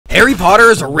Harry Potter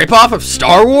is a ripoff of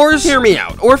Star Wars? Hear me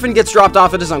out. Orphan gets dropped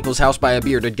off at his uncle's house by a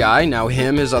bearded guy. Now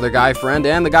him, his other guy friend,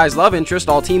 and the guy's love interest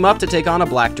all team up to take on a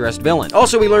black-dressed villain.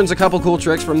 Also, he learns a couple cool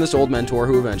tricks from this old mentor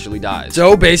who eventually dies.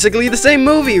 So basically the same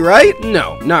movie, right?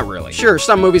 No, not really. Sure,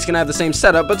 some movies can have the same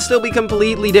setup, but still be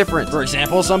completely different. For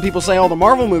example, some people say all the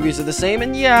Marvel movies are the same,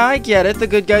 and yeah, I get it, the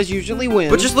good guys usually win.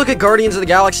 But just look at Guardians of the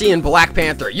Galaxy and Black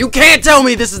Panther. You can't tell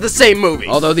me this is the same movie!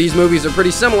 Although these movies are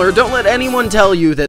pretty similar, don't let anyone tell you that